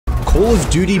Call of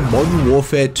Duty Modern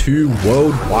Warfare 2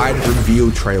 Worldwide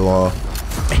Reveal trailer.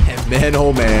 And man,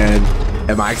 oh man,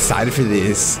 am I excited for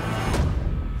this.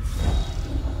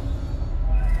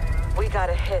 We got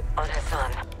a hit on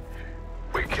Hassan.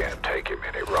 We can't take him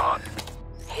in Iran.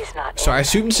 He's not. So I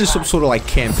assume this is some sort of like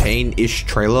campaign-ish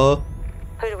trailer.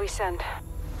 Who do we send?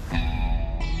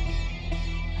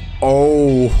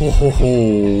 Oh, ho, ho,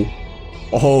 ho.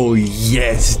 Oh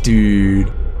yes,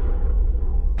 dude.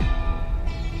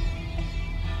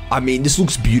 I mean, this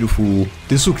looks beautiful.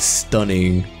 This looks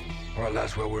stunning. All right,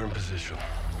 that's where we're in position.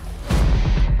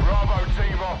 Bravo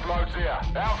team offloads here.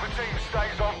 Alpha team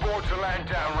stays on board to land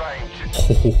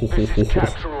downrange. This is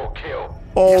capture or kill.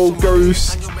 Oh,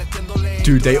 Ghost.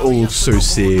 Dude, they all look so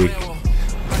sick.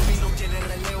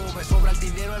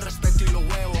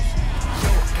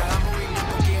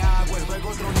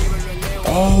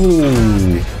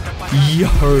 Oh, yo.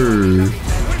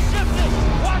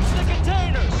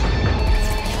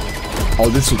 Oh,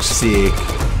 this looks sick.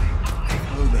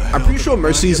 I'm pretty sure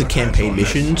most of these are campaign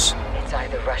missions. It's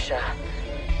either Russia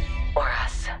or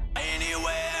us.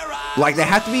 Like, they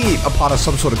have to be a part of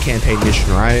some sort of campaign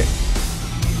mission, right?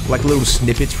 Like little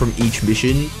snippets from each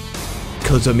mission.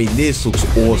 Because, I mean, this looks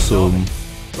awesome.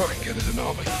 Very good as an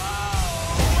army.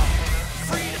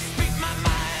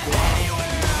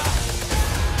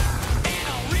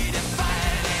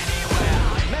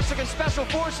 Mexican Special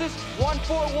Forces,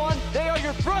 141, they are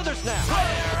your brothers now.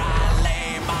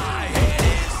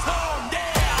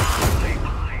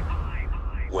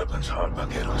 Weapons hard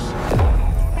vaqueros.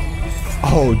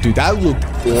 Oh, dude, that looked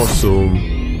awesome.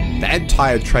 The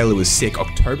entire trailer was sick.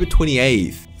 October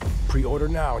 28th. Pre-order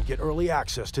now and get early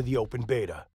access to the open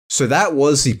beta. So that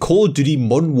was the Call of Duty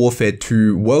Modern Warfare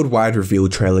 2 Worldwide Reveal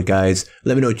trailer, guys.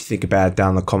 Let me know what you think about it down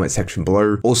in the comment section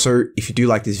below. Also, if you do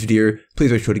like this video,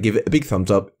 please make sure to give it a big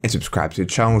thumbs up and subscribe to the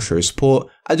channel, show your support.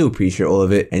 I do appreciate all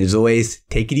of it. And as always,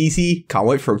 take it easy. Can't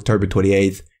wait for October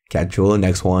 28th. Catch you all in the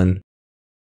next one.